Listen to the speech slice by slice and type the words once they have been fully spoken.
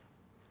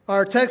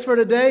Our text for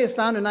today is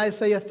found in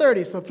Isaiah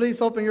 30, so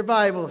please open your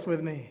Bibles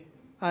with me.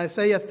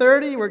 Isaiah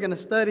 30, we're going to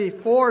study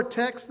 4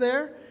 texts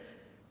there.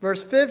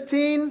 Verse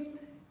 15,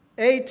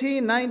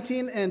 18,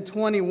 19, and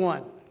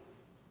 21.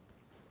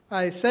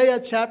 Isaiah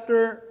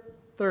chapter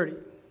 30.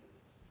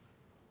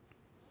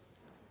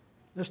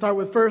 Let's start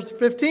with verse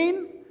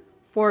 15.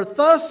 For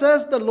thus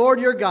says the Lord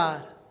your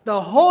God,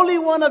 the Holy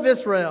One of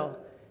Israel,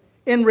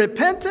 in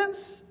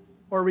repentance,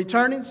 or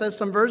returning, says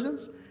some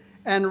versions,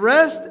 and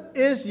rest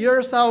is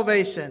your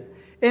salvation.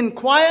 In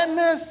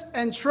quietness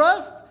and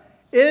trust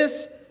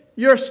is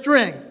your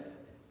strength.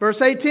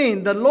 Verse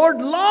 18, the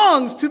Lord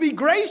longs to be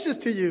gracious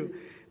to you.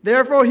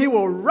 Therefore he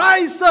will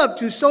rise up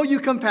to show you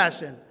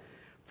compassion.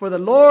 For the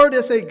Lord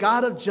is a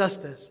God of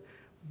justice.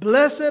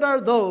 Blessed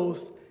are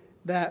those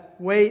that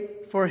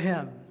wait for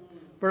him.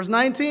 Verse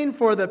 19,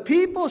 for the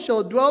people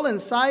shall dwell in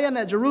Zion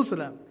at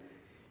Jerusalem.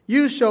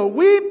 You shall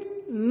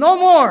weep no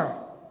more.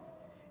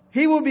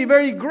 He will be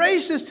very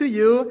gracious to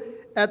you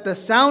at the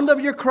sound of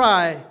your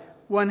cry.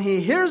 When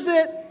he hears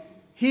it,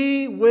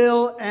 he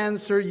will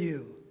answer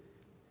you.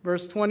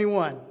 Verse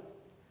 21.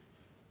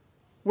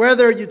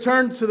 Whether you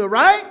turn to the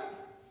right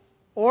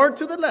or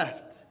to the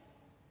left,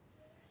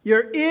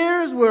 your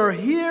ears will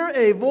hear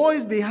a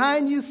voice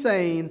behind you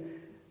saying,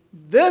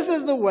 this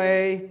is the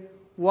way,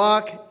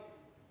 walk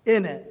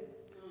in it.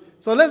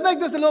 So let's make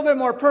this a little bit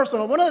more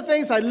personal. One of the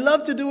things I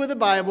love to do with the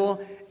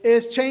Bible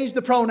is change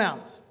the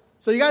pronouns.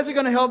 So you guys are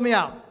going to help me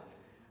out.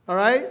 All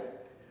right?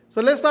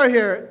 So let's start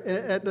here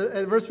at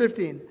verse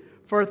 15.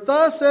 For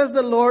thus says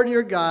the Lord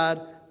your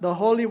God, the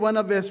Holy One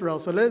of Israel.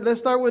 So let's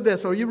start with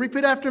this. So you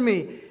repeat after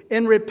me.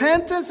 In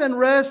repentance and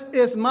rest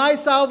is my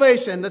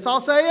salvation. Let's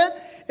all say it.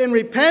 In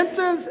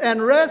repentance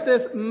and rest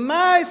is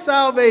my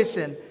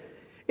salvation.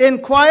 In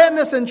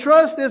quietness and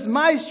trust is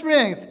my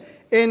strength.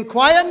 In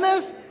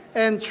quietness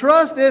and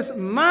trust is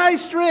my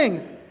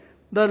strength.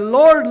 The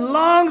Lord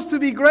longs to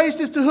be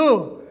gracious to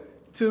who?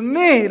 To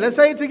me. Let's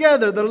say it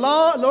together. The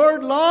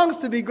Lord longs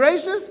to be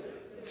gracious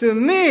to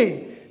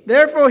me.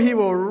 Therefore he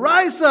will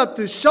rise up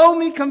to show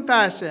me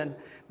compassion.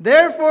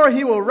 Therefore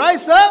he will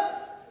rise up.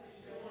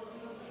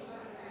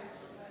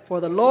 For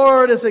the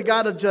Lord is a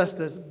God of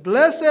justice.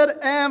 Blessed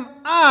am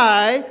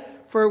I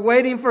for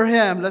waiting for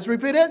him. Let's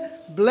repeat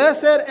it.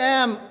 Blessed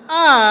am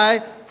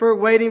I for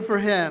waiting for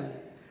him.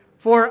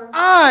 For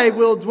I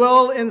will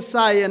dwell in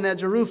Zion at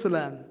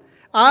Jerusalem.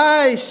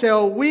 I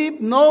shall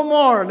weep no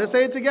more. Let's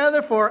say it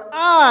together. For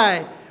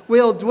I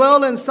will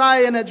dwell in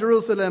Zion at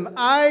Jerusalem.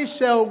 I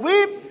shall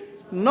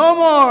weep no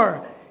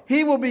more.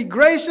 He will be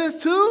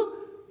gracious to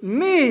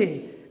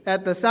me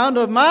at the sound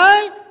of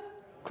my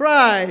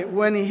cry.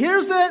 When he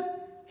hears it,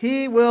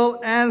 he will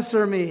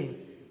answer me.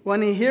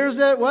 When he hears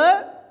it,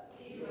 what?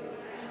 He will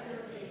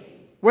answer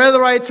me.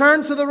 Whether I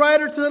turn to the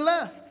right or to the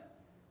left,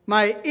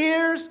 my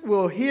ears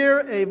will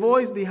hear a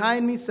voice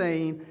behind me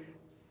saying,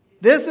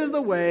 this is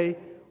the way,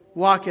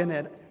 walk in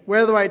it.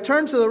 Whether I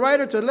turn to the right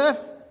or to the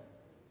left,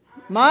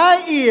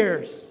 my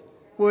ears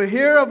will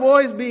hear a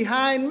voice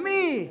behind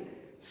me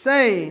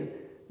saying,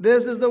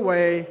 this is the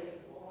way,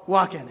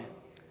 walk in it.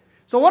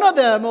 So one of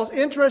the most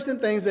interesting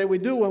things that we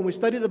do when we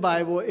study the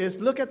Bible is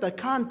look at the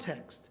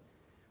context.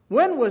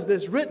 When was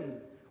this written?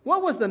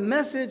 What was the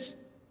message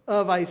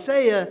of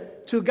Isaiah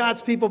to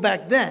God's people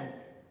back then?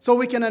 So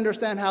we can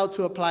understand how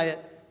to apply it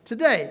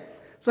today.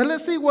 So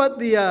let's see what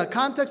the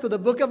context of the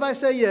book of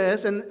Isaiah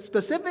is, and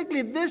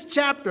specifically this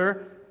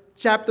chapter,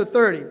 chapter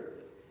 30.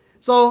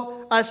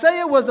 So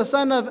Isaiah was the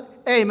son of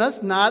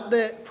Amos, not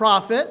the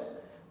prophet,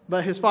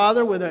 but his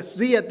father with a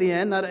Z at the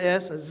end, not an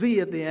S, a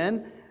Z at the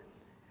end.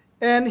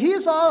 And he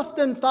is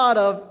often thought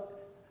of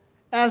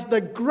as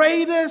the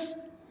greatest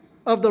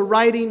of the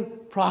writing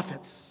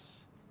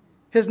prophets.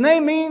 His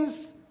name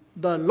means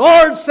the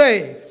Lord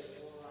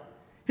saves.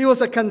 He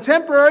was a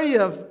contemporary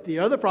of the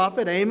other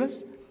prophet,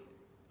 Amos,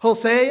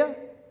 Hosea,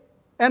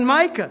 and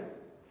Micah.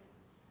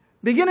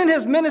 Beginning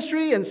his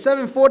ministry in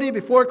 740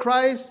 before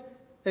Christ,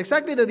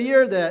 exactly the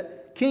year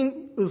that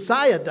King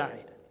Uzziah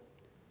died.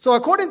 So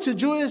according to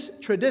Jewish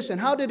tradition,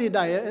 how did he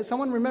die?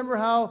 Someone remember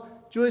how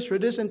Jewish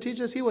tradition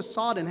teaches? He was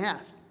sawed in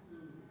half.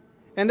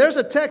 And there's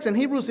a text in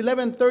Hebrews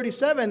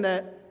 11:37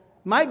 that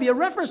might be a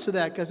reference to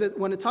that, because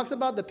when it talks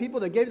about the people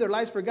that gave their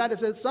lives for God, it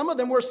says some of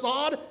them were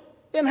sawed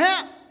in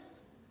half.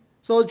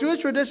 So Jewish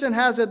tradition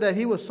has it that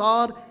he was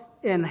sawed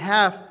in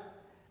half.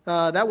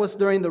 That was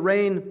during the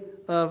reign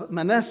of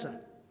Manasseh.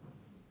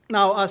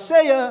 Now,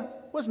 Isaiah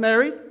was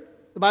married.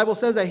 The Bible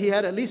says that he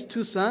had at least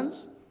 2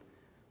 sons.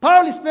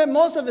 Probably spent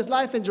most of his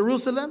life in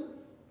Jerusalem,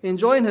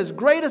 enjoying his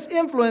greatest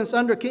influence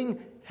under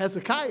King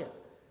Hezekiah.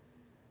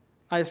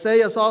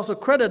 Isaiah is also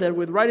credited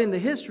with writing the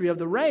history of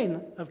the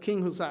reign of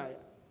King Uzziah.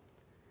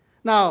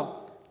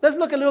 Now, let's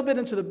look a little bit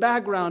into the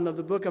background of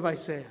the book of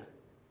Isaiah.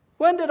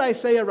 When did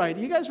Isaiah write?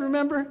 You guys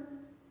remember?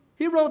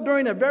 He wrote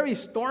during a very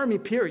stormy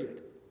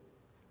period,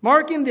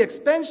 marking the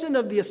expansion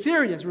of the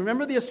Assyrians.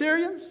 Remember the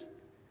Assyrians?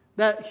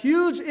 That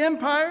huge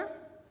empire.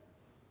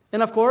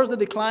 And of course, the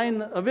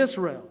decline of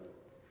Israel.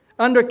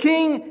 Under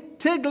King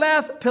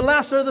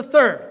Tiglath-Pileser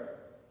III,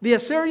 the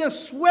Assyrians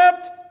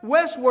swept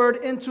westward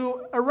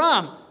into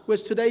Aram,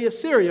 which today is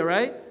Syria,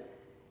 right?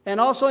 And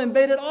also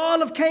invaded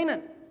all of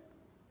Canaan.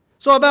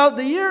 So about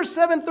the year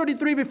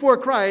 733 before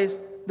Christ,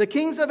 the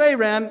kings of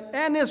Aram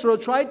and Israel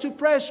tried to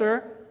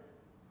pressure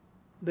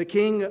the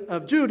king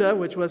of Judah,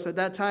 which was at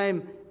that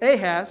time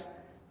Ahaz,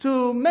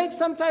 to make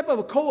some type of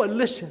a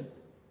coalition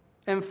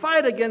and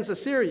fight against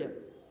Assyria.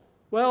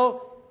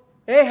 Well,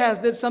 Ahaz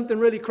did something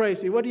really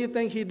crazy. What do you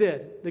think he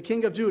did? The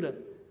king of Judah.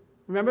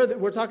 Remember that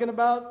we're talking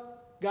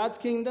about God's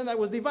kingdom that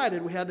was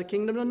divided. We had the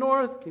kingdom of the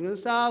north, kingdom of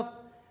the south.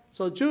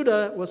 So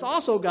Judah was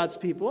also God's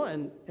people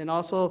and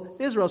also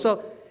Israel.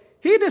 So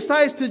he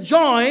decides to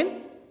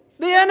join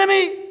the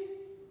enemy.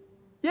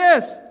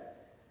 Yes.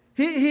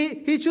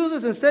 He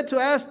chooses instead to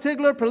ask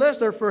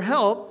Tiglath-Pileser for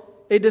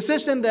help, a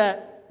decision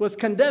that was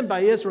condemned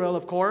by Israel,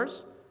 of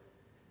course.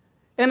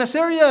 And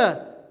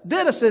Assyria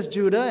did assist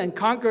Judah and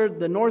conquered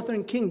the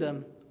northern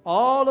kingdom.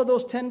 All of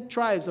those 10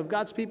 tribes of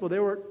God's people, they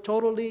were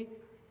totally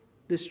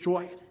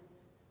destroyed.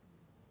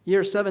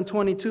 Year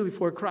 722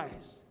 before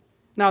Christ.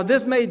 Now,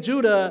 this made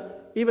Judah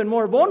even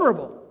more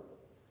vulnerable.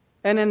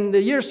 And in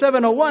the year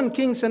 701,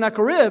 King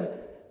Sennacherib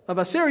of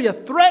Assyria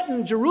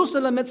threatened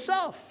Jerusalem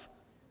itself.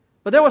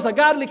 But there was a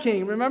godly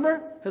king,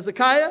 remember?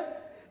 Hezekiah.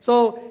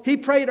 So he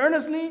prayed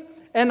earnestly,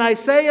 and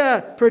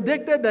Isaiah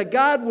predicted that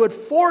God would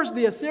force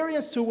the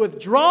Assyrians to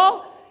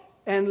withdraw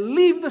and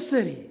leave the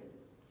city.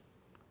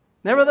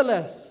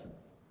 Nevertheless,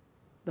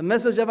 the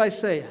message of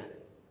Isaiah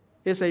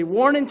is a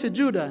warning to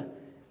Judah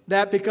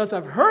that because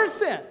of her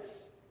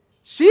sins,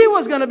 she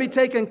was going to be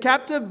taken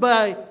captive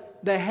by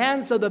the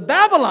hands of the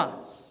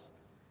Babylons.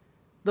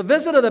 The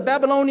visit of the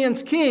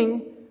Babylonians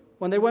king,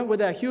 when they went with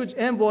that huge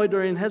envoy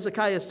during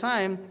Hezekiah's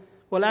time,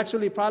 will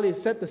actually probably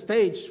set the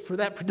stage for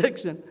that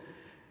prediction.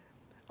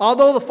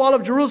 Although the fall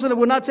of Jerusalem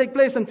would not take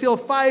place until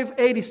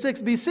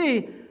 586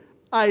 BC,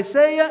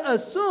 Isaiah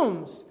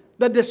assumes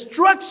the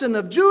destruction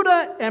of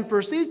Judah and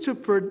proceeds to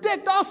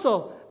predict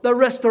also the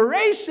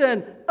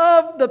restoration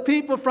of the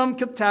people from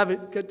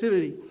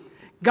captivity.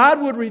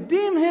 God would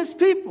redeem his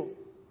people.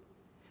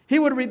 He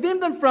would redeem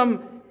them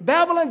from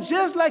Babylon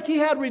just like he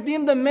had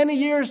redeemed them many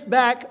years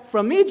back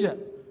from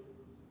Egypt.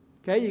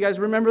 Okay, you guys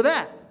remember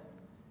that?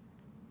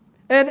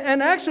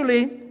 And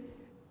actually,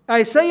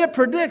 Isaiah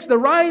predicts the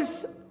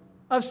rise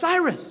of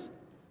Cyrus.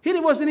 He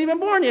wasn't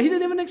even born yet. He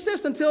didn't even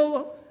exist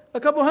until a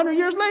couple hundred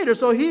years later.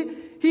 So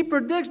he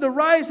predicts the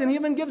rise, and he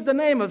even gives the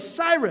name of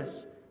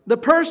Cyrus, the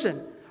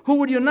Persian, who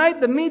would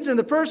unite the Medes and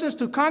the Persians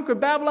to conquer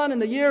Babylon in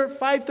the year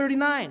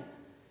 539.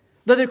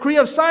 The decree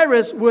of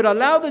Cyrus would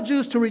allow the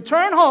Jews to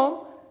return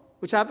home,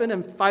 which happened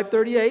in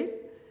 538.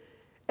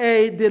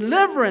 A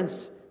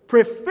deliverance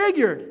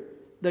prefigured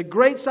the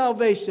great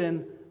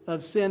salvation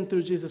of sin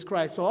through Jesus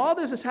Christ. So all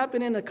this is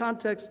happening in the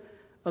context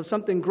of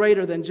something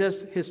greater than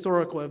just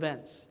historical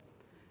events.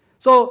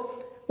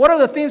 So what are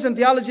the themes and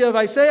theology of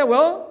Isaiah?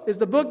 Well, it's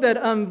the book that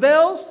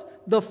unveils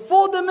the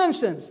full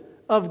dimensions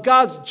of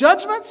God's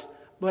judgments,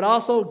 but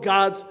also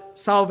God's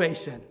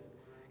salvation.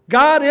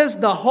 God is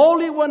the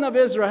Holy One of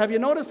Israel. Have you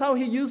noticed how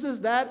he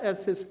uses that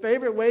as his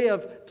favorite way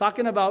of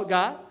talking about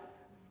God?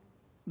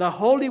 The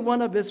Holy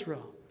One of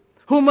Israel,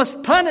 who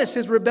must punish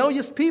his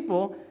rebellious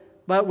people,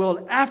 but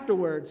will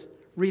afterwards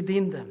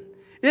redeem them.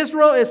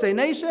 Israel is a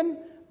nation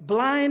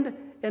blind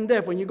and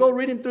deaf. When you go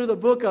reading through the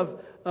book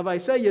of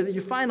Isaiah,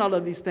 you find all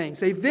of these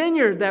things. A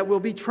vineyard that will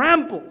be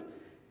trampled.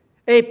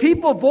 A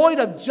people void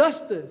of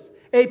justice.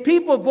 A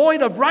people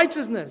void of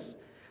righteousness.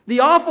 The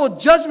awful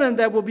judgment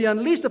that will be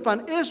unleashed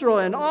upon Israel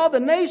and all the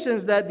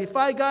nations that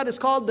defy God is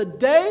called the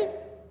day.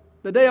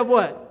 The day of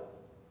what?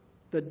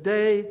 The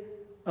day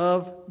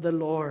of the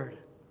Lord.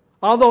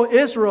 Although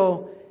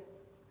Israel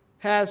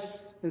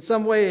has in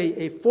some way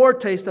a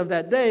foretaste of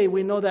that day,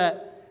 we know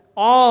that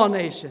all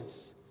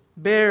nations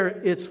bear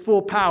its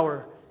full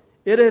power.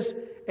 It is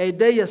a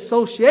day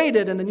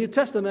associated in the New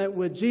Testament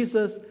with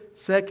Jesus'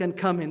 second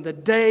coming, the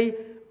day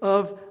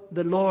of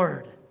the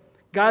Lord.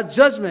 God's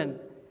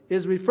judgment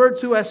is referred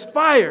to as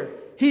fire.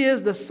 He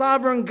is the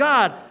sovereign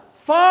God,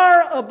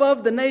 far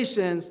above the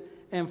nations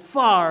and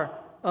far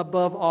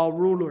above all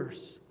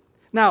rulers.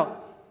 Now,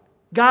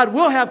 God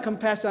will have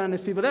compassion on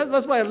his people.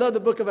 That's why I love the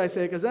book of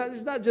Isaiah, because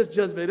it's not just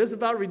judgment. It's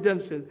about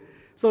redemption.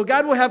 So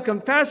God will have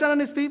compassion on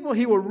his people.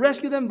 He will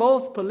rescue them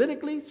both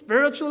politically,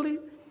 spiritually.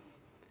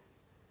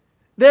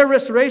 Their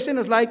restoration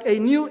is like a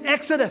new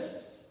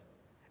exodus,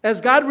 as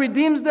God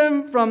redeems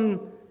them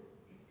from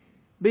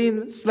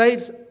being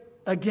slaves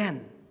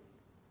again.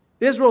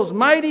 Israel's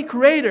mighty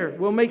creator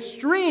will make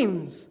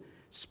streams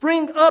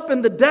spring up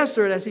in the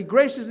desert as he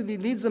graciously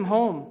leads them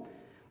home.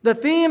 The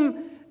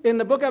theme in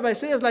the book of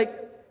Isaiah is like,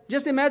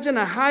 just imagine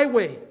a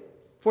highway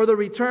for the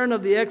return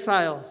of the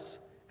exiles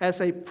as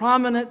a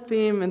prominent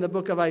theme in the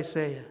book of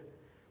Isaiah.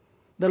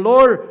 The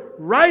Lord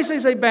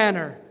rises a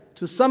banner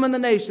to summon the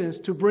nations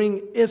to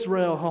bring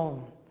Israel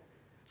home.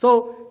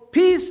 So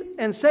peace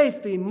and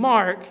safety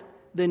mark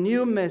the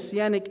new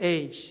messianic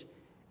age.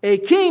 A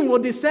king will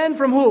descend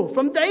from who?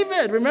 From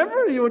David.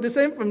 Remember? He will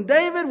descend from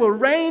David, will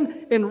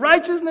reign in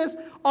righteousness.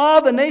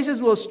 All the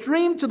nations will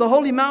stream to the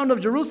holy mountain of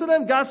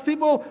Jerusalem. God's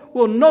people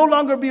will no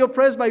longer be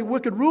oppressed by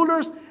wicked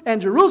rulers, and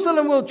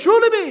Jerusalem will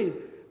truly be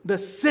the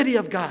city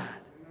of God.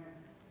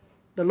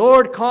 The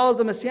Lord calls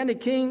the Messianic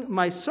king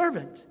my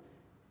servant.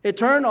 A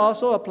term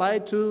also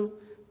applied to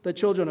the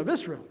children of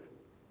Israel,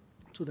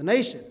 to the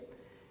nation.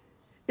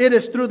 It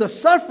is through the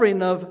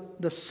suffering of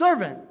the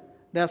servant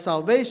that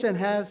salvation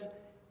has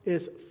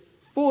its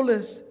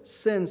fullest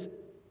sense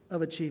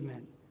of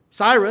achievement.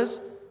 Cyrus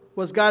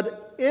was God's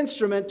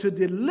instrument to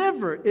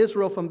deliver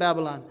Israel from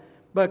Babylon.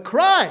 But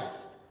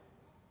Christ,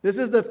 this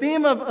is the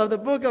theme of the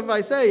book of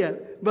Isaiah,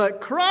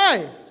 but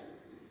Christ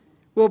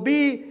will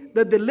be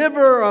the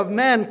deliverer of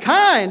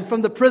mankind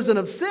from the prison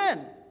of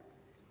sin.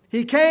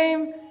 He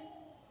came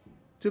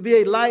to be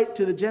a light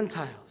to the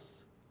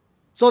Gentiles,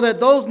 so that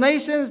those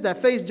nations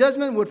that face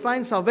judgment would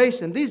find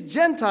salvation. These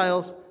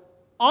Gentiles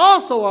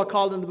also are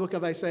called in the book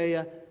of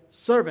Isaiah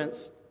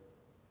servants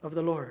of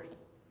the Lord.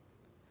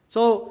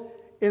 So,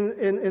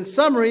 in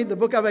summary, the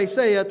book of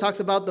Isaiah talks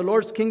about the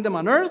Lord's kingdom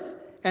on earth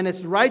and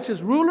its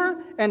righteous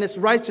ruler and its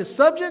righteous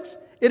subjects.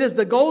 It is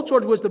the goal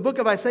toward which the book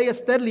of Isaiah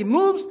steadily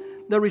moves.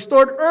 The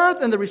restored earth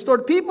and the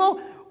restored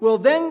people will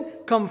then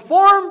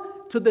conform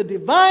to the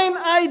divine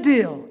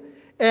ideal,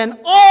 and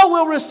all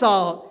will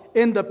result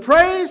in the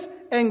praise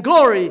and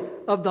glory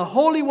of the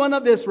Holy One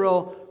of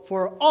Israel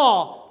for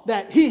all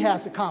that he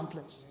has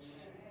accomplished.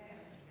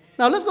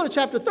 Now let's go to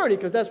chapter 30,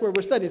 because that's where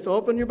we're studying. So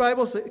open your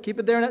Bibles, keep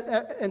it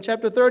there in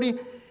chapter 30.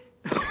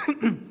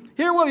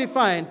 Here what we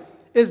find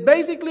is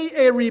basically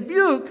a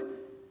rebuke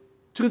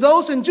to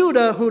those in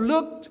Judah who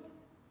looked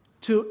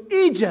to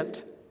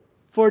Egypt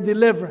for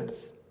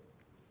deliverance.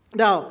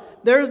 Now,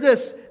 there's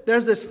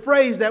this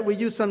phrase that we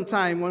use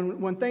sometimes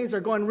when things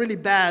are going really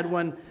bad,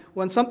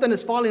 when something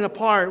is falling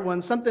apart,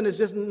 when something is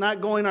just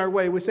not going our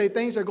way. We say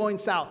things are going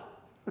south.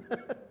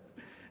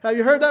 Have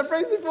you heard that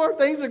phrase before?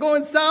 Things are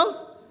going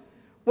south?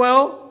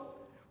 Well,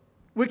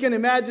 we can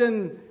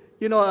imagine,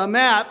 a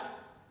map,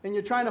 and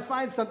you're trying to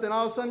find something.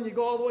 All of a sudden, you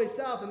go all the way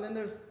south, and then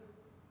there's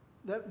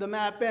the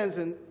map ends,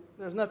 and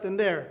there's nothing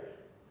there,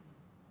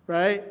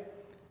 right?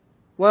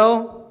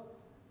 Well,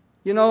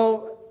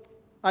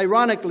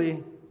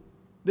 ironically,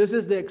 this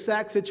is the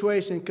exact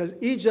situation, because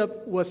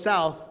Egypt was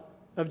south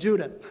of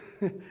Judah,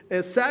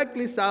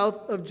 exactly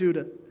south of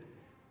Judah.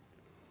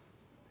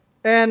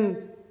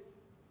 And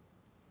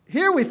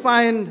here we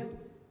find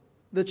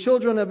the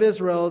children of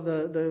Israel,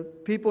 the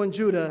people in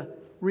Judah,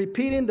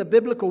 repeating the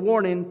biblical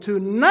warning to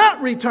not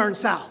return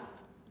south,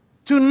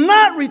 to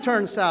not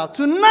return south,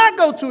 to not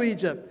go to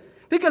Egypt.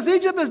 Because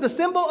Egypt is the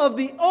symbol of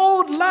the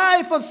old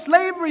life of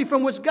slavery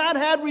from which God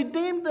had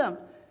redeemed them.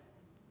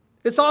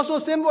 It's also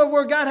a symbol of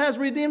where God has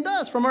redeemed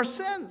us from our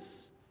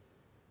sins.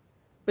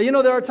 But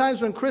there are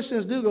times when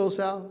Christians do go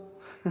south.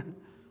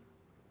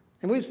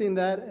 And we've seen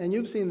that, and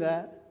you've seen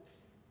that.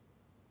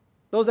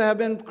 Those that have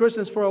been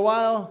Christians for a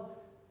while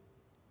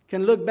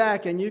can look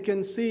back, and you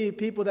can see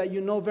people that you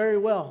know very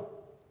well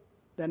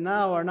that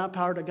now are not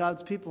part of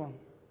God's people.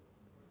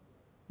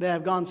 They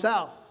have gone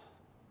south.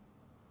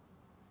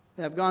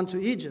 They have gone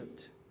to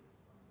Egypt,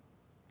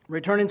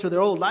 returning to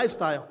their old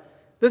lifestyle.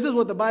 This is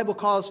what the Bible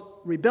calls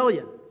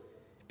rebellion.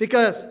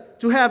 Because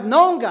to have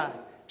known God,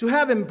 to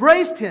have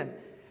embraced him,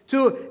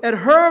 to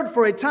adhere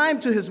for a time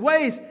to his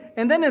ways,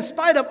 and then in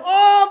spite of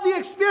all the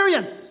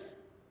experience,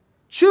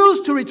 choose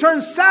to return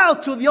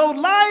south to the old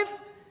life,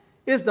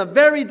 is the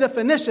very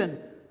definition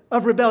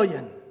of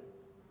rebellion.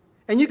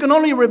 And you can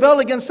only rebel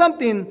against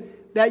something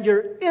that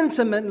you're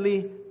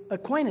intimately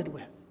acquainted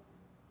with.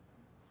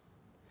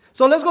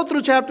 So let's go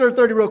through chapter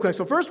 30 real quick.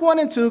 So verse 1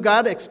 and 2,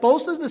 God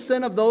exposes the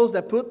sin of those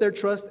that put their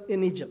trust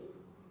in Egypt.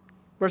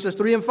 Verses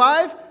 3 and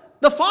 5,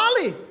 the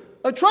folly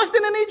of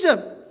trusting in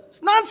Egypt.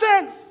 It's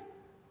nonsense.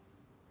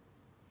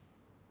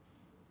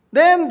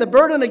 Then the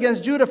burden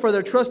against Judah for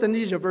their trust in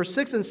Egypt. Verse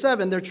 6 and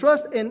 7, their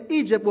trust in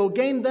Egypt will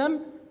gain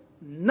them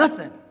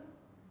nothing.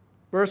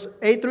 Verse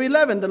 8 through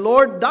 11, the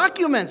Lord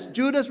documents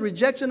Judah's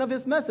rejection of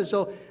his message.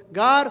 So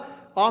God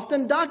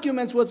often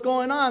documents what's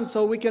going on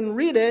so we can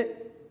read it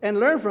and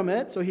learn from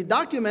it. So he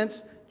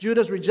documents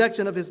Judah's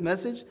rejection of his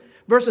message.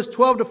 Verses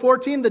 12 to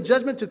 14, the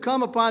judgment to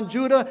come upon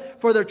Judah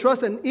for their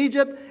trust in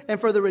Egypt and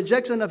for the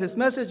rejection of his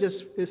message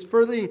is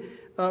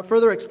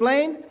further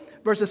explained.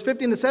 Verses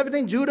 15 to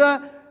 17,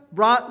 Judah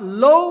brought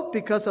low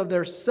because of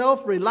their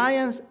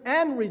self-reliance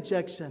and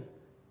rejection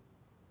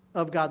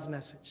of God's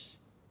message.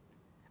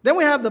 Then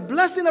we have the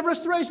blessing of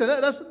restoration.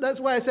 That's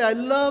why I say I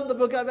love the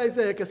book of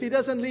Isaiah, because he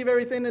doesn't leave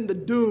everything in the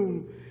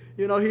doom.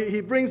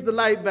 He brings the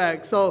light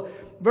back. So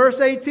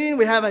verse 18,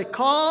 we have a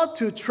call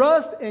to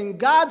trust in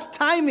God's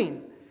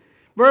timing.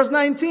 Verse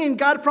 19,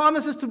 God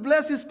promises to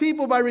bless his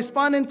people by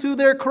responding to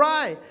their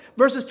cry.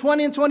 Verses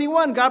 20 and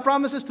 21, God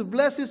promises to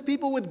bless his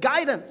people with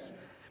guidance.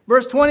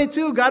 Verse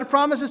 22, God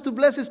promises to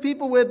bless his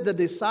people with the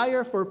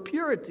desire for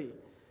purity.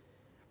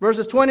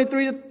 Verses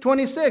 23 to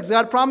 26,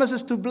 God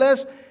promises to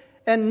bless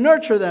and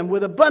nurture them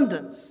with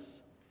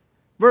abundance.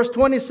 Verse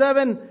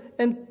 27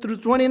 and through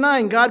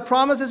 29, God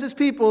promises his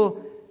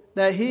people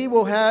that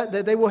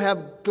they will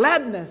have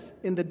gladness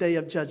in the day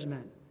of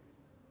judgment.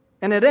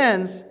 And it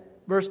ends,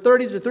 verse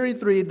 30 to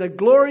 33, the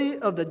glory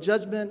of the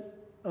judgment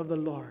of the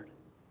Lord.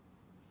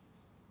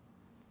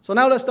 So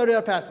now let's study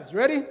our passage.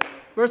 Ready?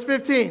 Verse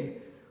 15.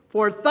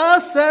 For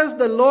thus says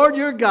the Lord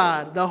your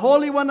God, the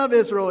Holy One of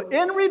Israel,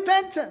 in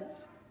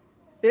repentance.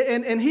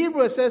 In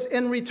Hebrew it says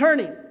in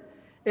returning.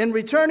 In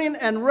returning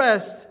and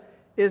rest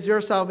is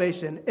your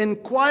salvation. In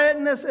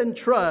quietness and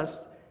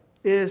trust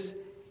is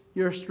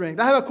your strength.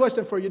 I have a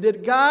question for you.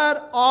 Did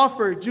God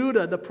offer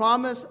Judah the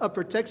promise of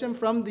protection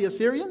from the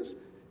Assyrians?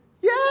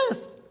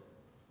 Yes.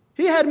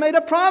 He had made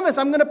a promise.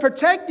 I'm going to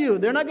protect you.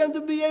 They're not going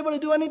to be able to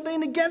do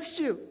anything against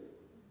you.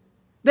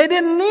 They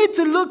didn't need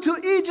to look to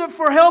Egypt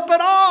for help at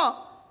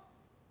all.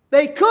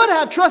 They could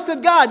have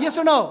trusted God. Yes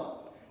or no?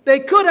 They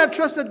could have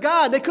trusted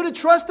God. They could have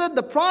trusted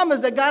the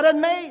promise that God had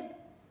made.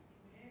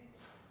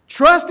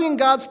 Trusting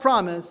God's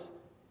promise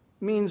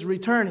means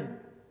returning.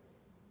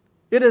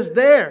 It is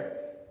there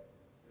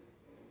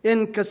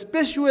in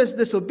conspicuous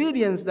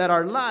disobedience that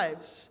our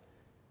lives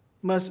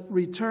must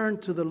return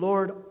to the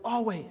Lord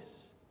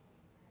always,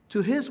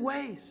 to his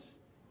ways.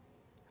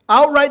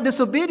 Outright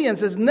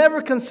disobedience is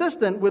never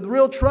consistent with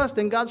real trust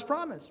in God's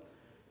promise.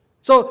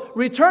 So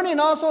returning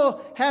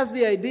also has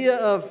the idea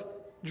of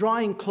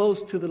drawing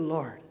close to the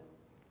Lord.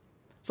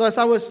 So as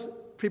I was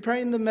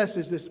preparing the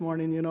message this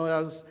morning,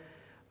 I've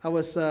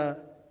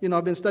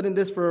been studying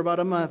this for about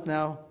a month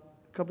now,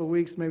 a couple of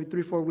weeks, maybe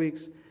 3-4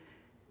 weeks.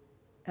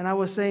 And I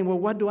was saying, well,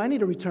 what do I need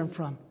to return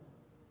from?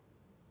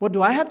 What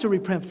do I have to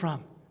repent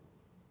from?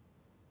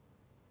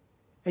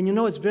 And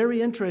it's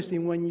very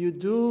interesting when you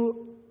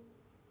do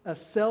a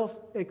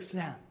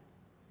self-exam.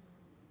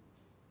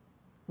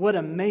 What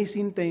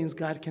amazing things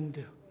God can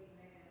do.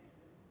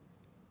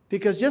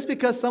 Because just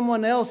because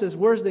someone else is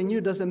worse than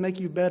you doesn't make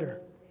you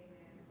better.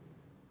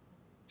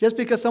 Just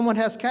because someone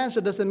has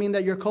cancer doesn't mean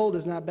that your cold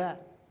is not bad.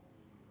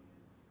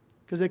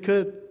 Because it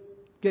could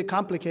get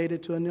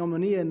complicated to a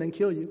pneumonia and then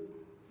kill you.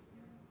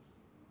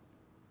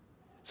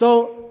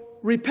 So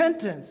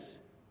repentance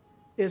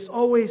is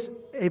always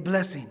a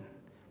blessing.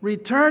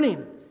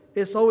 Returning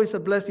is always a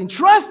blessing.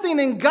 Trusting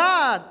in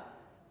God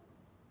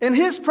and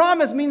his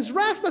promise means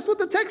rest. That's what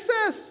the text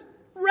says.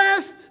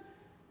 Rest.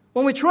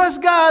 When we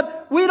trust God,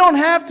 we don't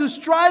have to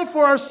strive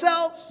for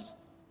ourselves.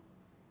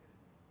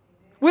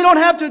 We don't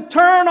have to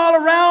turn all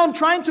around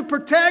trying to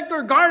protect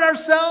or guard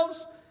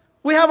ourselves.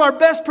 We have our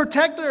best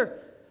protector,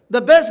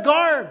 the best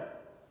guard,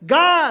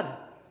 God.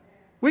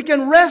 We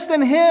can rest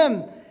in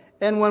him.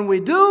 And when we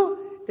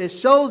do, it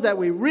shows that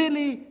we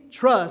really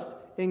trust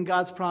in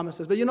God's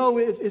promises. But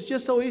it's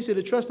just so easy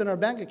to trust in our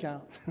bank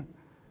account.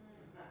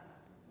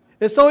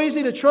 It's so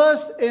easy to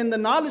trust in the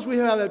knowledge we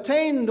have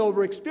obtained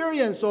over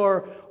experience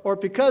or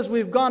because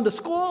we've gone to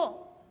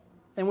school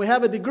and we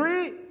have a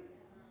degree.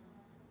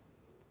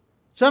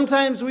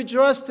 Sometimes we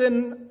trust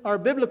in our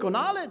biblical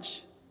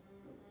knowledge.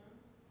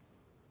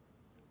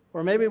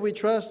 Or maybe we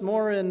trust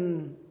more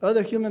in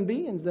other human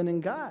beings than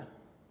in God.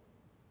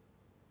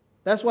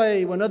 That's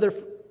why when other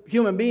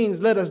human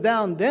beings let us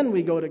down, then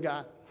we go to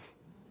God.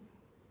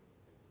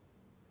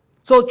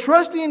 So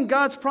trusting in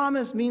God's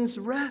promise means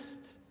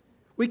rest.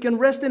 We can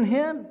rest in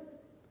him.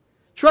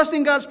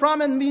 Trusting God's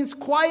promise means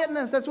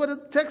quietness. That's what the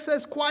text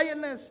says,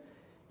 quietness.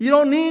 You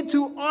don't need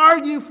to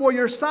argue for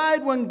your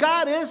side when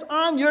God is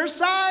on your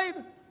side.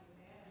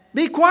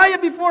 Be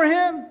quiet before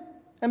him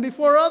and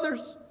before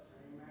others.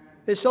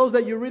 It shows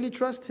that you really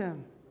trust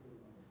him.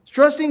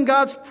 Trusting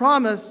God's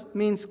promise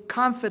means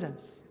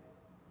confidence.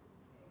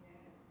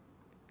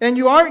 And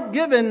you aren't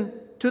given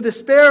to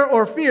despair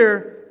or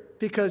fear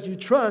because you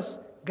trust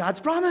God's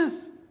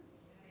promise.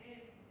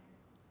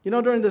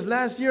 During this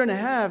last year and a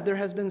half, there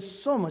has been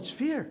so much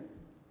fear.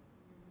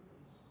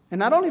 And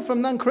not only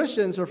from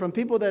non-Christians or from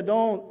people that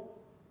don't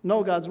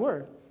know God's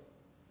word.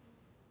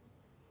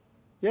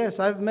 Yes,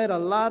 I've met a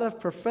lot of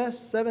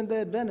professed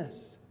Seventh-day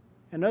Adventists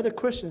and other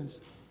Christians.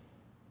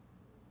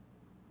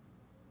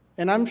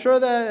 And I'm sure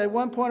that at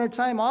one point or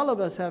time, all of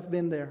us have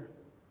been there.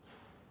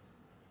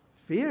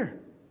 Fear.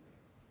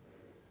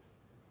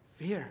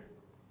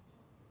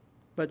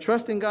 But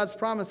trusting God's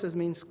promises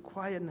means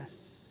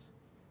quietness.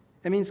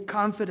 It means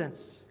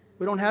confidence.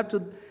 We don't have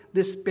to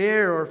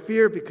despair or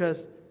fear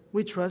because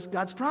we trust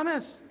God's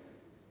promise.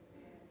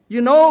 He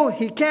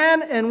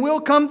can and will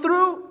come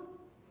through.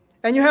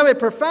 And you have a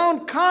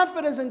profound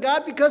confidence in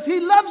God because he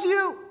loves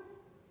you.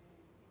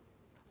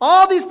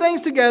 All these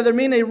things together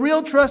mean a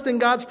real trust in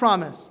God's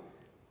promise.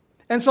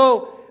 And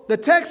so the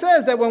text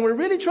says that when we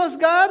really trust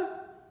God,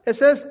 it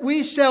says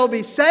we shall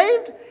be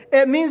saved.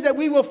 It means that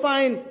we will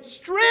find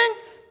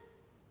strength.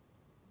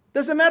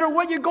 Doesn't matter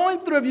what you're going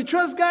through. If you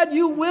trust God,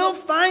 you will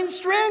find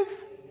strength.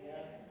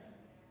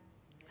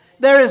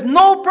 There is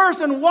no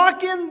person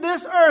walking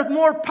this earth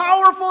more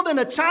powerful than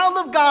a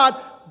child of God,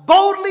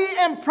 boldly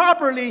and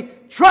properly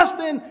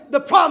trusting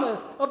the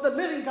promise of the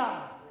living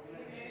God.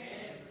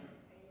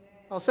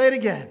 I'll say it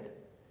again.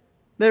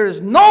 There is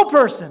no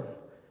person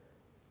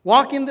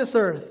walking this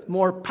earth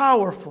more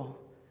powerful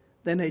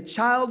than a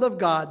child of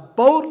God,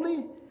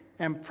 boldly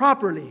and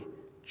properly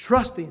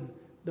trusting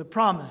the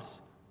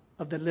promise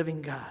of the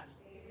living God.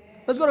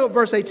 Let's go to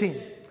verse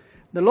 18.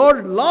 The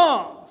Lord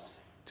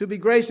longs to be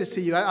gracious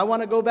to you. I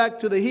want to go back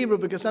to the Hebrew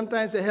because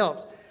sometimes it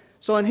helps.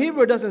 So in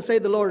Hebrew, it doesn't say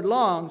the Lord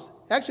longs.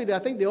 Actually, I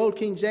think the old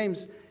King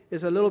James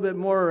is a little bit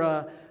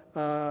more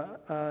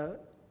to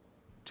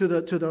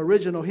the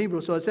original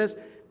Hebrew. So it says,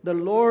 the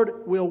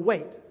Lord will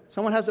wait.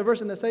 Someone has a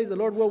version that says the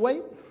Lord will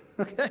wait?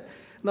 Okay.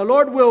 The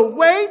Lord will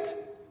wait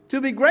to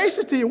be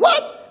gracious to you.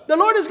 What? The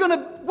Lord is going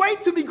to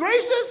wait to be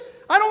gracious?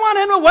 I don't want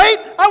him to wait.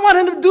 I want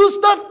him to do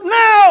stuff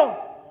now.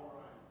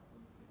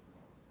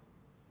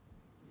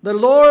 The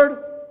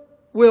Lord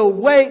will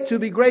wait to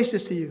be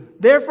gracious to you.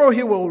 Therefore,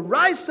 he will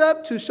rise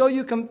up to show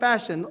you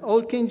compassion.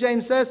 Old King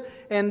James says,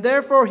 and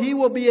therefore he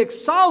will be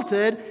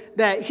exalted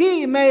that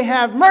he may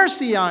have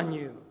mercy on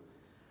you.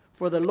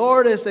 For the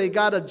Lord is a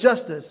God of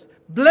justice.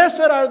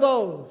 Blessed are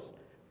those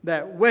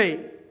that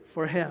wait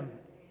for him.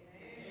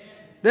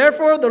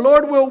 Therefore, the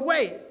Lord will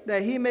wait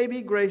that he may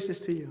be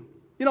gracious to you.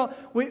 You know,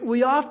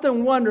 we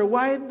often wonder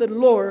why the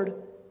Lord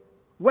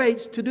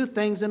waits to do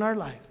things in our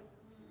life.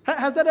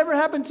 Has that ever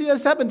happened to you?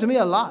 It's happened to me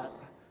a lot.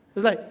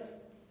 It's like,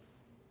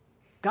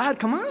 God,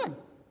 come on,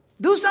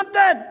 do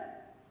something.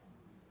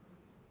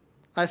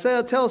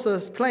 Isaiah tells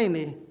us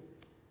plainly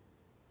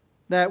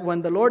that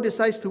when the Lord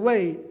decides to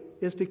wait,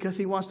 it's because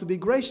he wants to be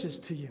gracious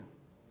to you.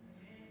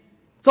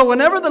 So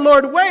whenever the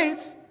Lord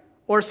waits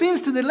or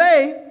seems to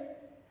delay,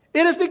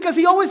 it is because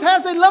he always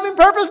has a loving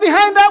purpose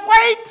behind that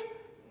wait.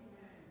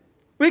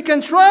 We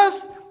can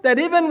trust that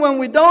even when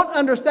we don't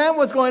understand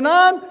what's going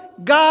on,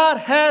 God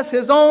has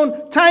his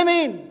own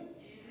timing.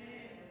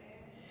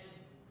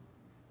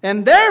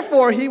 And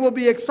therefore, he will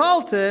be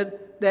exalted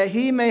that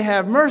he may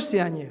have mercy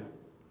on you.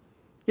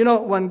 You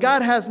know, when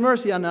God has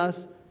mercy on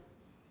us,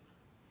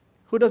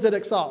 who does it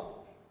exalt?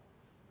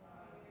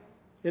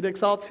 It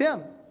exalts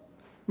him.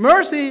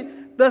 Mercy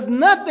does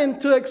nothing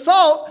to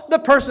exalt the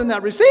person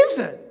that receives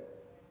it.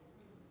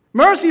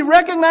 Mercy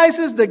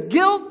recognizes the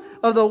guilt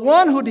of the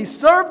one who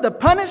deserved the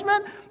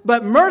punishment,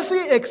 but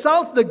mercy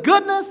exalts the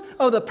goodness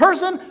of the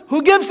person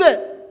who gives it.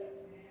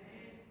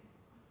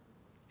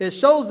 It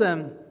shows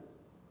them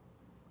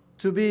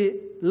to be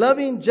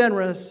loving,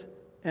 generous,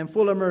 and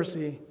full of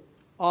mercy.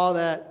 All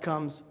that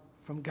comes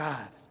from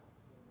God.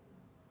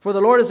 For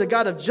the Lord is a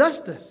God of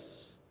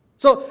justice.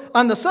 So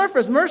on the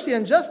surface, mercy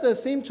and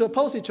justice seem to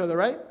oppose each other,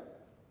 right?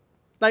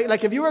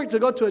 Like if you were to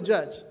go to a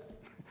judge,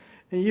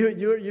 and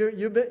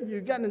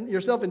you've gotten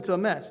yourself into a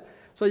mess.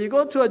 So you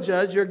go to a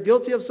judge, you're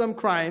guilty of some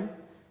crime.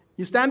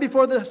 You stand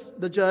before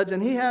the judge,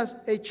 and he has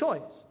a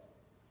choice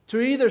to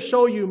either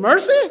show you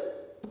mercy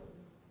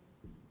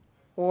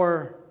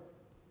or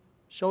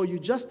show you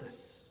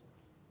justice.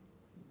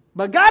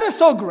 But God is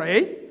so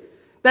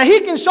great that he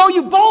can show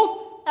you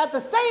both at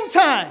the same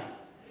time.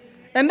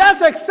 And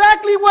that's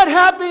exactly what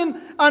happened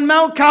on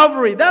Mount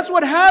Calvary. That's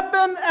what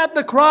happened at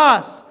the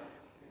cross,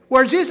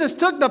 where Jesus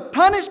took the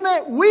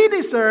punishment we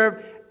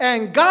deserve,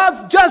 and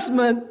God's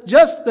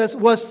justice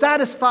was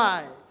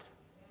satisfied.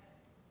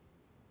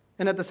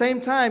 And at the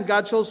same time,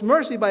 God shows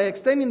mercy by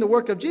extending the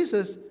work of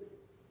Jesus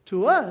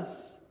to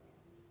us,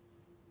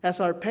 as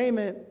our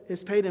payment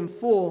is paid in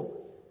full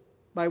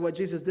by what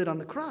Jesus did on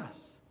the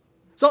cross.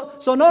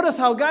 So notice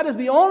how God is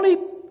the only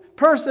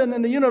person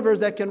in the universe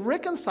that can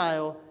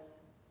reconcile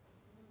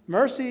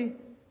mercy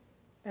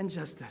and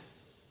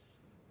justice,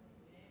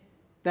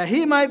 that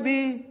he might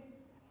be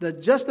the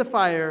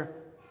justifier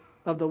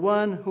of the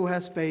one who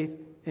has faith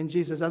in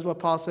Jesus. That's what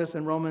Paul says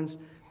in Romans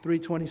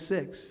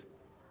 3:26.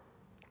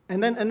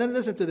 And then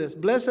listen to this.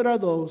 Blessed are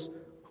those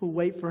who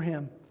wait for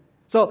him.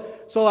 So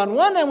on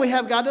one end, we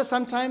have God that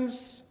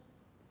sometimes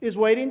is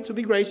waiting to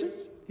be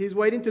gracious. He's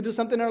waiting to do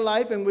something in our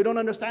life, and we don't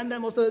understand that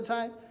most of the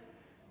time.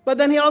 But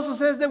then he also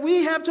says that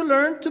we have to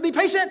learn to be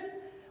patient.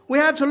 We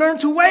have to learn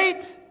to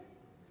wait.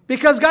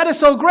 Because God is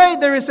so great,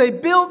 there is a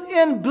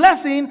built-in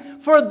blessing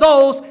for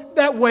those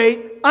that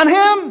wait on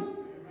him.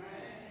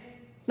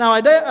 Now,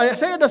 I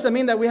say it doesn't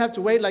mean that we have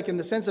to wait like in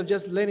the sense of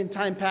just letting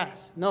time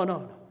pass.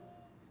 No.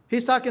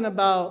 He's talking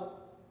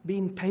about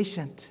being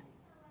patient,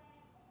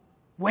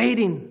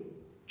 waiting,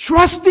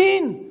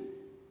 trusting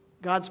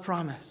God's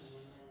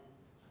promise.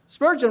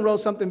 Spurgeon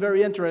wrote something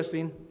very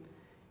interesting.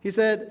 He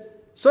said,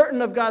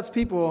 certain of God's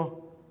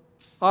people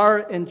are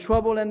in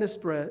trouble and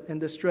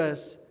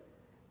distress,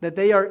 that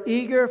they are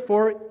eager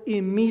for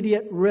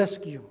immediate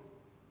rescue.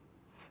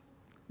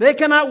 They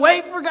cannot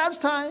wait for God's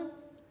time,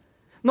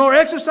 nor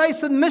exercise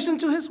submission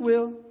to his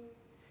will.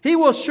 He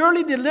will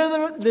surely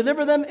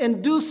deliver them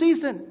in due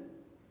season.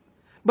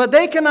 But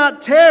they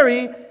cannot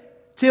tarry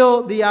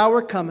till the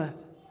hour cometh.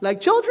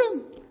 Like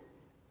children,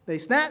 they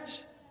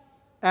snatch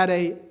at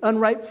an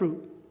unripe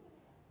fruit.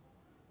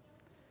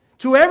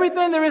 To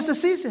everything there is a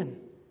season,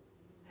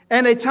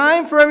 and a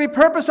time for every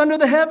purpose under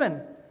the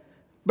heaven.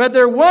 But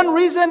their one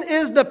reason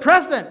is the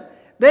present.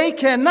 They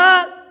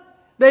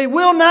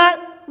will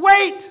not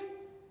wait.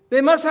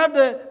 They must have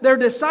their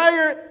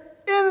desire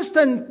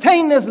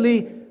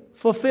instantaneously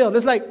fulfilled.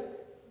 It's like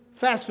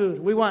fast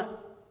food. We want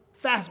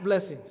fast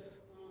blessings.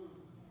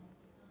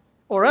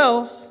 or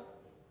else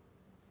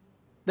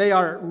they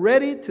are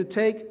ready to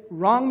take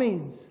wrong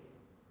means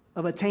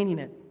of attaining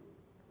it.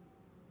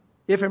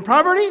 If in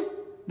poverty,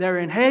 they're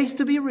in haste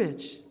to be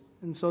rich,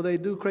 and so they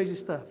do crazy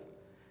stuff.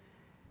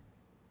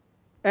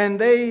 And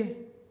they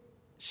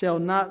shall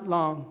not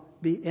long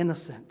be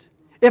innocent.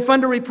 If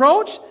under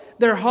reproach,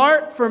 their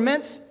heart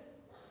ferments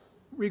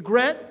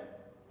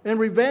regret and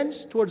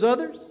revenge towards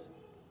others,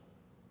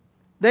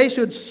 they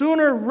should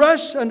sooner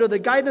rush under the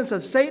guidance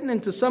of Satan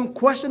into some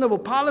questionable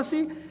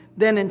policy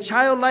than in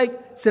childlike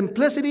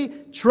simplicity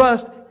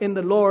trust in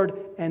the Lord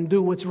and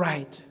do what's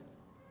right.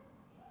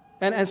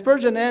 And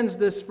Spurgeon ends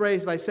this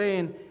phrase by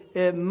saying,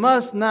 it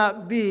must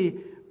not be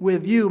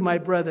with you, my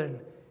brethren.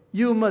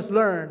 You must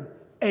learn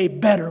a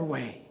better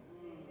way.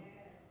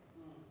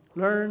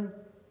 Learn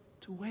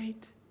to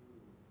wait.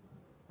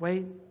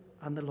 Wait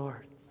on the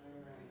Lord.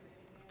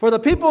 For the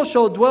people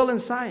shall dwell in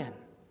Zion,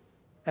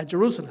 at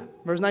Jerusalem.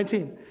 Verse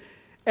 19.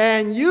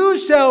 And you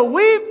shall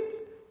weep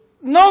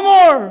no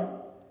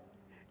more.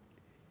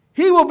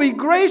 He will be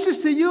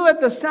gracious to you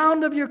at the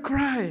sound of your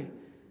cry.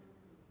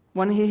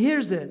 When he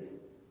hears it,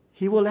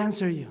 he will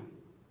answer you.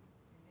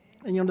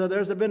 And you know,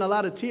 there's been a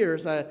lot of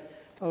tears. I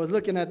was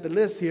looking at the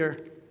list here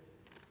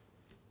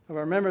of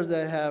our members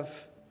that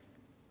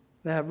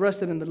have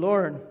rested in the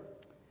Lord.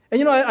 And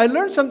you know, I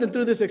learned something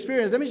through this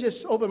experience. Let me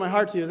just open my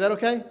heart to you. Is that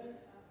okay?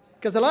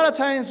 Because a lot of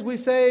times we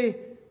say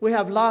we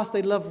have lost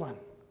a loved one.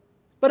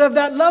 But if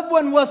that loved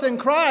one was in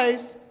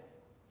Christ,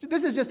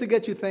 this is just to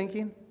get you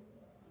thinking.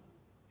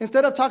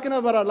 Instead of talking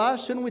about our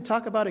loss, shouldn't we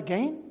talk about a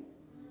gain?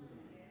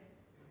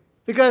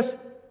 Because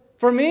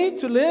for me,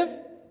 to live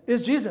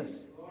is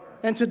Jesus.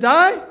 And to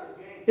die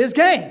is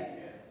gain.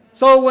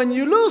 So when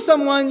you lose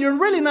someone, you're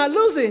really not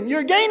losing.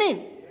 You're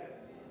gaining.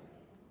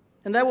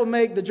 And that will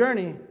make the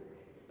journey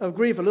of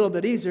grief a little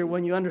bit easier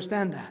when you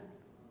understand that.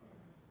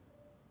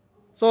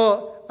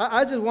 So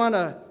I just want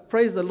to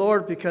praise the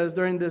Lord because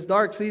during this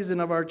dark season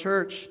of our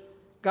church,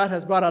 God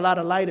has brought a lot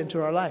of light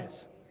into our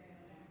lives.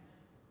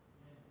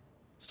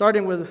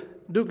 Starting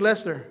with Duke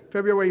Lester,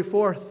 February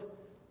 4th,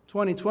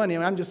 2020.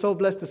 I'm just so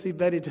blessed to see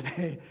Betty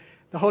today.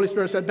 The Holy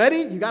Spirit said, Betty,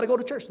 you got to go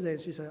to church today.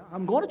 And she said,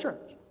 I'm going to church.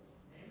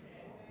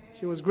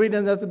 She was greeting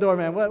us at the door,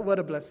 man. What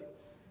a blessing.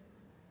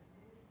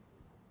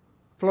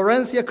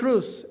 Florencia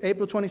Cruz,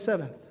 April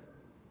 27th.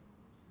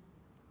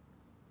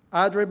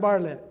 Audrey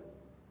Bartlett.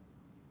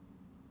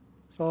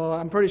 So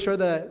I'm pretty sure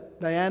that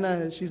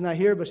Diana, she's not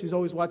here, but she's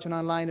always watching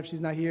online if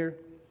she's not here.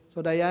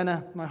 So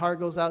Diana, my heart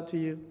goes out to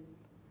you.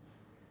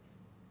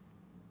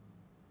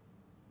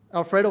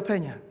 Alfredo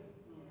Peña.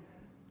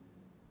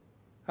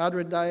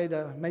 Audrey died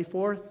May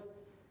 4th.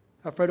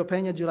 Alfredo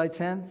Peña, July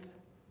 10th.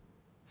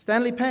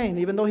 Stanley Payne,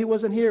 even though he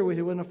wasn't here,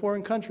 he was in a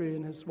foreign country,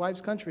 in his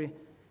wife's country,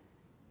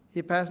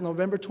 he passed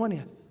November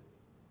 20th.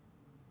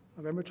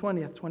 November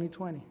 20th,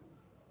 2020.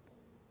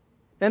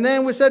 And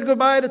then we said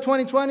goodbye to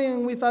 2020,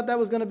 and we thought that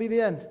was going to be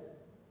the end.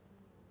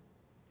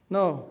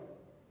 No.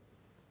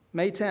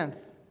 May 10th.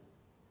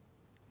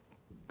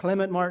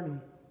 Clement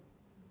Martin.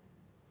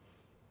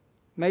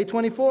 May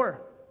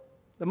 24.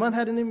 The month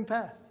hadn't even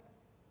passed.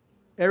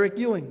 Eric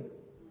Ewing.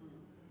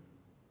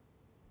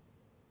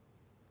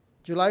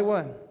 July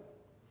 1.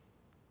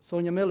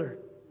 Sonia Miller.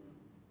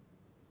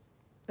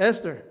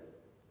 Esther.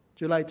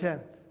 July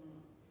 10th.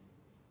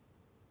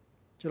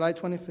 July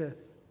 25th.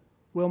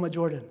 Wilma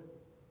Jordan.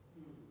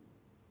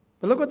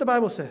 But look what the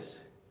Bible says.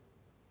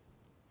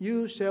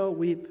 You shall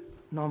weep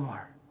no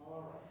more.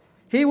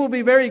 He will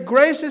be very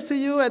gracious to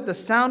you at the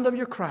sound of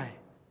your cry.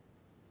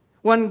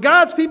 When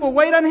God's people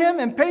wait on him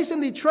and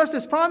patiently trust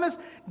his promise,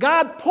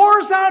 God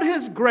pours out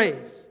his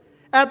grace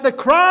at the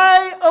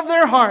cry of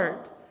their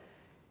heart.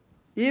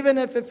 Even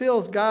if it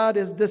feels God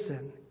is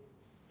distant,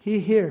 he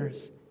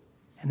hears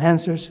and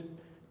answers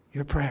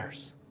your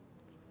prayers.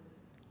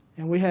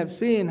 And we have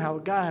seen how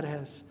God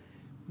has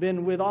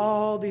been with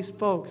all these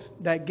folks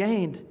that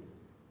gained,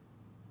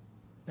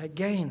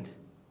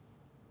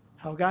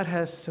 how God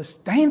has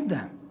sustained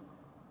them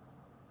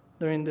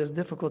during this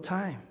difficult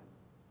time.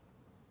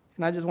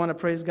 And I just want to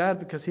praise God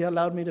because he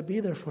allowed me to be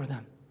there for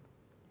them.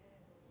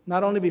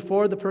 Not only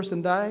before the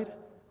person died,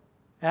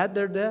 at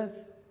their death,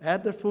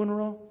 at their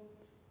funeral,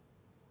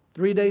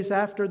 3 days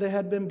after they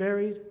had been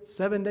buried,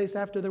 7 days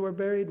after they were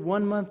buried,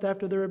 1 month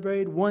after they were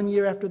buried, 1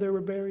 year after they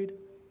were buried.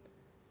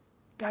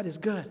 God is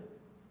good.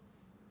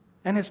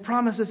 And his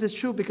promises is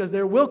true because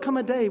there will come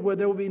a day where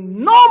there will be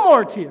no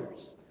more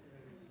tears.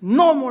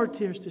 No more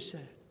tears to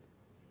shed.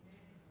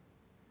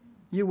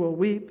 You will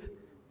weep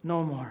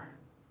no more.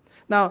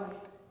 Now,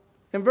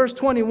 in verse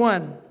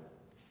 21,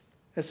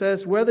 it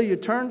says, whether you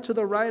turn to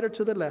the right or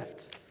to the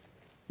left,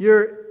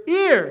 your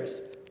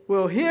ears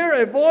will hear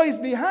a voice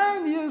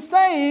behind you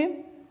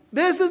saying,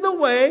 this is the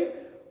way,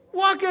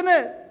 walk in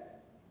it.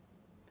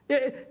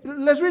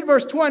 Let's read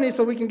verse 20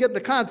 so we can get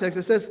the context.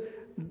 It says,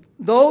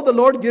 though the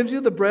Lord gives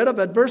you the bread of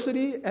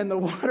adversity and the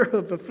water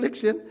of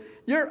affliction,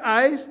 your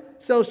eyes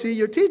shall see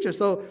your teacher.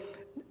 So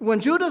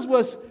when Judas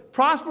was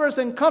prosperous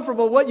and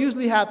comfortable, what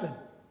usually happened?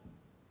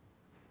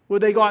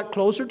 Would they go out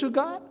closer to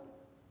God?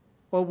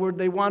 Or would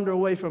they wander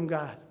away from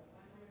God?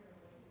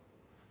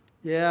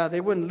 Yeah,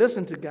 they wouldn't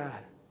listen to God.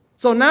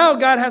 So now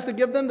God has to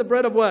give them the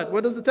bread of what?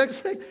 What does the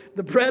text say?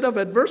 The bread of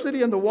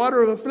adversity and the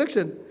water of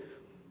affliction.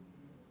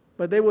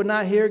 But they would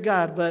not hear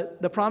God.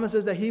 But the promise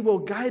is that he will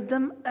guide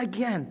them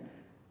again.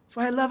 That's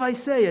why I love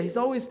Isaiah. He's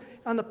always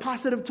on the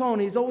positive tone.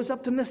 He's always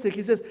optimistic.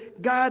 He says,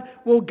 God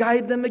will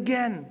guide them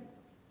again.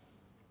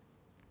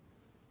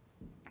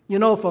 You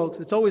know, folks,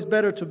 it's always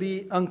better to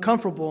be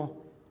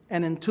uncomfortable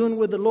and in tune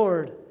with the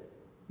Lord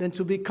than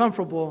to be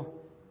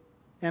comfortable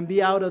and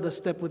be out of the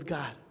step with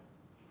God.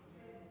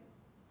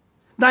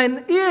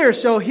 Thine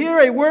ears shall hear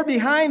a word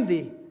behind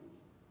thee,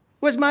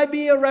 which might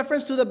be a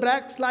reference to the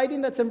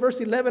backsliding that's in verse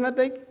 11, I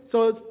think.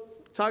 So it's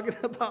talking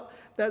about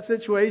that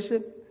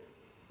situation.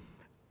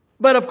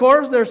 But of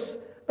course, there's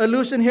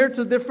allusion here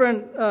to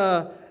different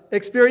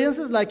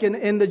experiences. Like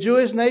in the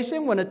Jewish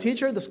nation, when a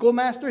teacher, the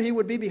schoolmaster, he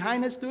would be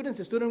behind his students.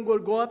 His student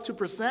would go up to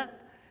present,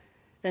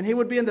 and he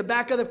would be in the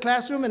back of the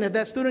classroom. And if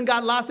that student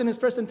got lost in his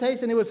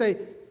presentation, he would say,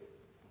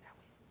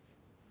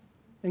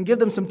 and give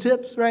them some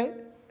tips, right?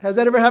 Has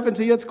that ever happened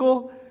to you at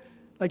school?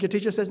 Like your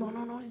teacher says,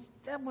 no, it's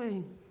that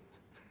way.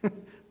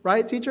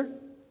 Right, teacher?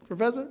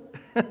 Professor?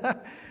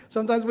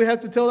 Sometimes we have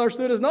to tell our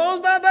students, no,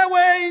 it's not that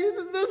way. It's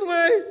just this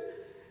way.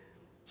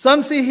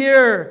 Some see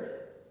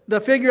here the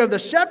figure of the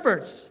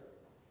shepherds.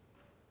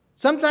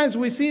 Sometimes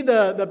we see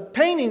the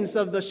paintings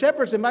of the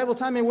shepherds in Bible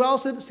time, and we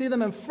also see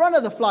them in front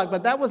of the flock,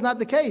 but that was not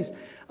the case.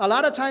 A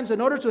lot of times,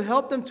 in order to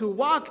help them to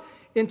walk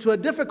into a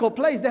difficult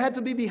place, they had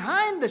to be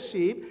behind the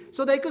sheep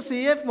so they could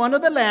see if one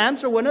of the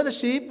lambs or one of the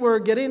sheep were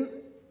getting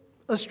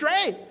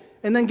astray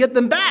and then get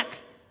them back.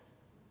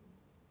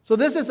 So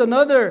this is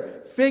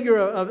another figure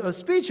of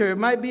speech here. It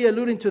might be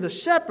alluding to the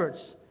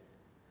shepherds.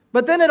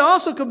 But then it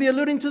also could be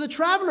alluding to the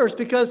travelers,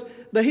 because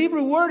the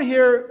Hebrew word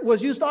here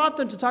was used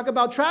often to talk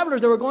about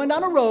travelers that were going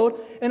down a road,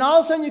 and all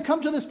of a sudden you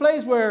come to this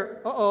place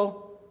where,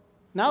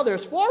 now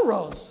there's 4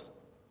 roads.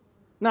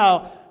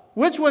 Now,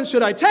 which one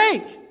should I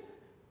take?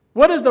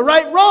 What is the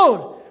right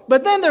road?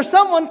 But then there's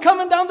someone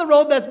coming down the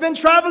road that's been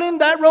traveling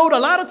that road a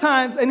lot of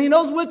times, and he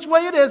knows which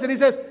way it is, and he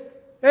says,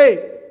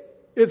 hey,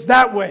 it's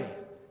that way.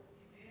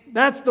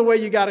 That's the way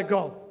you got to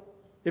go.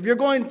 If you're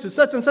going to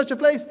such and such a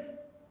place,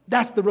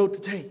 that's the road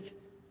to take.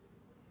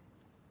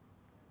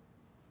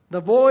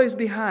 The voice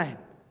behind.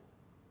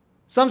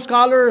 Some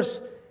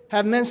scholars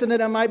have mentioned that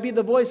it might be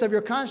the voice of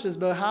your conscience,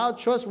 but how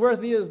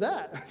trustworthy is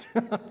that?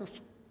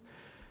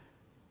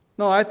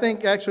 No, I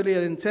think actually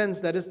it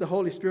intends that it's the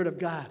Holy Spirit of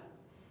God.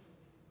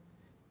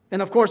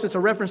 And of course, it's a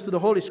reference to the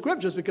Holy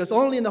Scriptures, because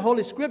only in the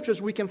Holy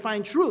Scriptures we can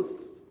find truth.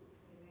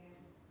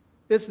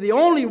 It's the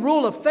only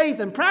rule of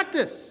faith and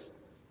practice.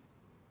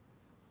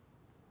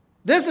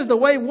 This is the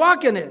way,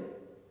 walk in it.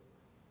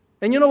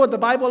 And you know what the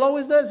Bible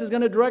always does? It's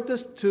going to direct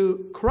us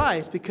to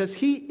Christ, because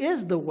he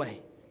is the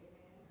way.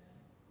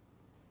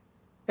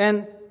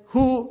 And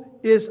who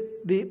is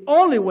the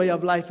only way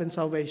of life and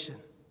salvation.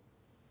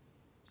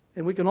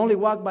 And we can only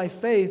walk by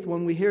faith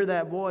when we hear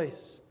that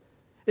voice.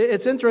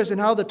 It's interesting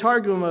how the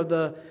Targum of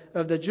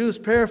the Jews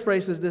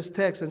paraphrases this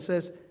text and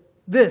says,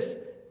 this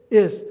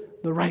is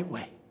the right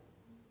way.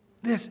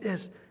 This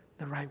is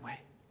the right way.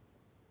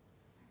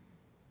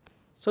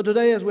 So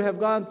today, as we have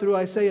gone through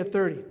Isaiah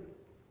 30,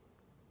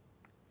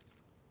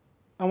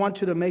 I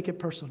want you to make it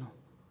personal.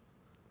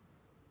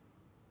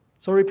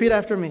 So repeat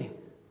after me.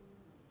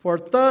 For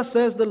thus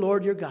says the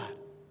Lord your God,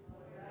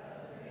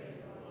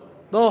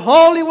 the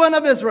Holy One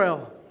of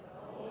Israel,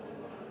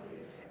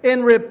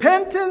 in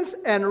repentance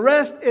and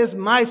rest is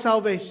my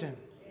salvation.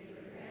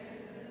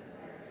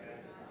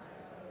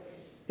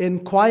 In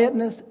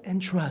quietness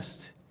and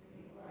trust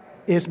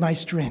is my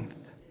strength.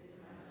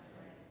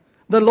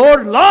 The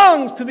Lord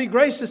longs to be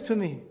gracious to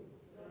me.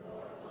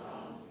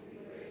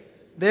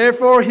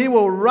 Therefore, he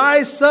will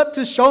rise up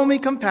to show me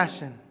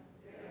compassion.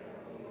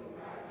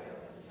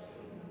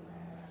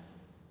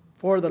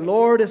 For the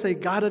Lord is a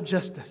God of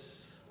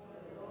justice.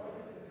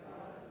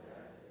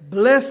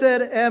 Blessed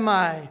am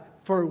I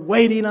for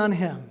waiting on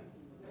him.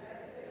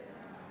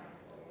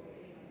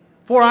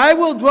 For I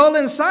will dwell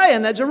in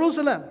Zion at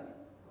Jerusalem.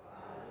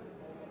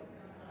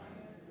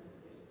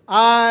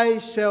 I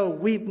shall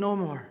weep no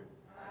more.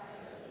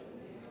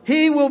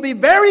 He will be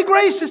very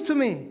gracious to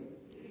me.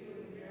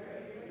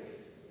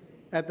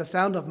 At the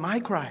sound of my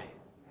cry.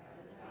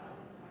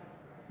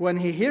 When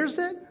he hears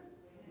it,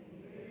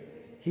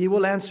 he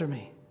will answer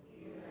me.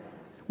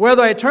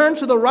 Whether I turn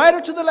to the right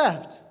or to the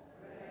left,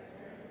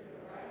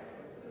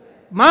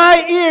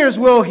 my ears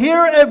will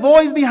hear a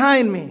voice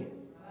behind me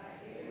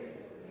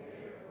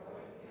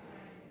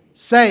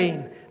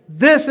saying,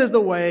 this is the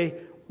way,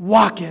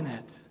 walk in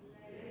it.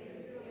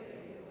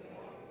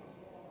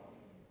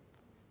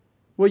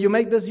 Will you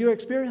make this your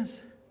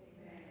experience?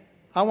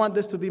 I want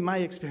this to be my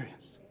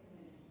experience.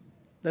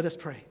 Let us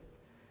pray.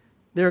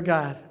 Dear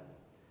God,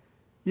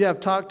 you have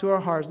talked to our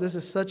hearts. This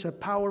is such a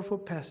powerful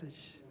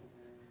passage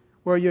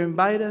where you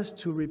invite us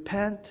to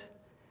repent.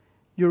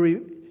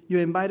 You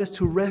invite us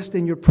to rest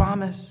in your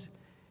promise.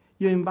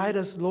 You invite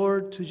us,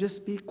 Lord, to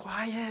just be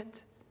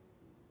quiet.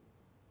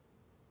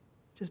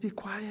 Just be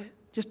quiet.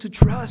 Just to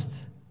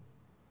trust.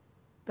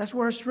 That's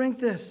where our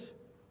strength is.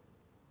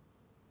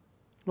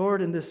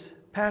 Lord, in this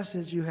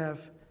passage you have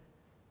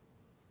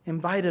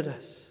invited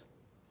us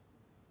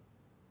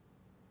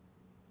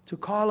to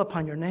call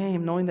upon your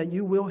name, knowing that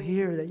you will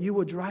hear, that you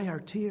will dry our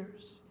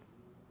tears.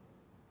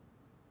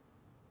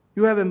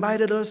 You have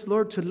invited us,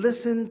 Lord, to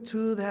listen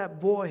to that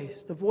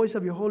voice, the voice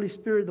of your Holy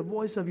Spirit, the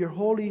voice of your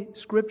holy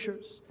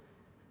scriptures,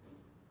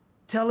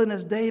 telling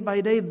us day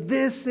by day,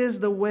 this is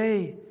the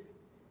way.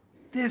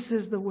 This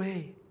is the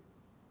way.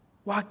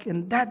 Walk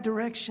in that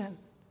direction.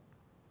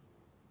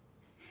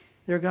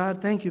 Dear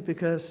God, thank you,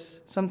 because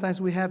sometimes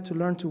we have to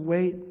learn to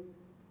wait.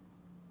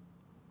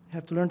 We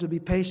have to learn to be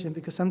patient,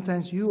 because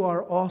sometimes you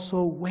are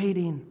also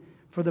waiting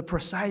for the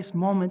precise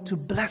moment to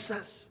bless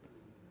us.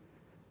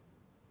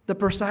 The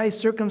precise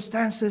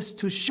circumstances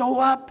to show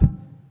up.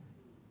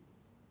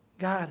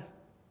 God,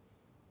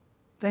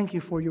 thank you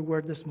for your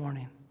word this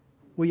morning.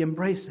 We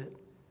embrace it.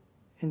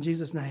 In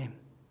Jesus' name,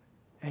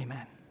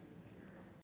 amen.